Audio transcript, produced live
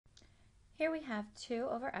Here we have 2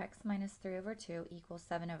 over x minus 3 over 2 equals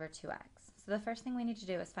 7 over 2x. So the first thing we need to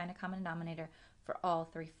do is find a common denominator for all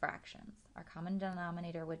three fractions. Our common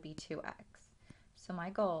denominator would be 2x. So my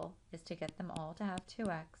goal is to get them all to have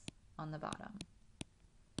 2x on the bottom.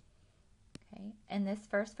 Okay, and this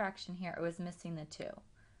first fraction here, it was missing the 2,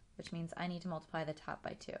 which means I need to multiply the top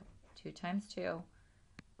by 2. 2 times 2,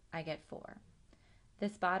 I get 4.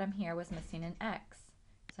 This bottom here was missing an x,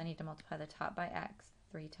 so I need to multiply the top by x.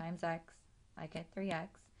 3 times x, I get 3x,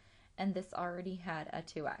 and this already had a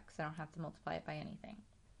 2x, so I don't have to multiply it by anything.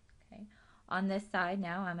 Okay. On this side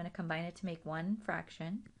now, I'm going to combine it to make one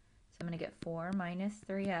fraction. So I'm going to get 4 minus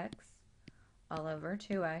 3x all over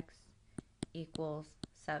 2x equals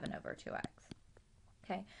 7 over 2x.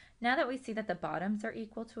 Okay, now that we see that the bottoms are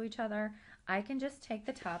equal to each other, I can just take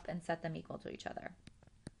the top and set them equal to each other.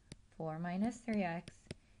 4 minus 3x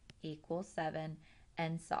equals 7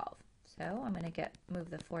 and solve. So I'm going to move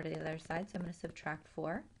the 4 to the other side, so I'm going to subtract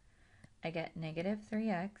 4. I get negative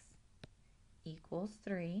 3x equals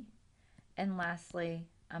 3. And lastly,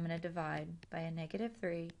 I'm going to divide by a negative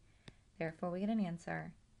 3. Therefore, we get an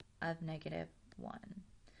answer of negative 1.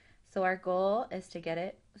 So our goal is to get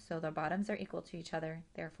it so the bottoms are equal to each other.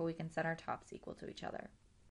 Therefore, we can set our tops equal to each other.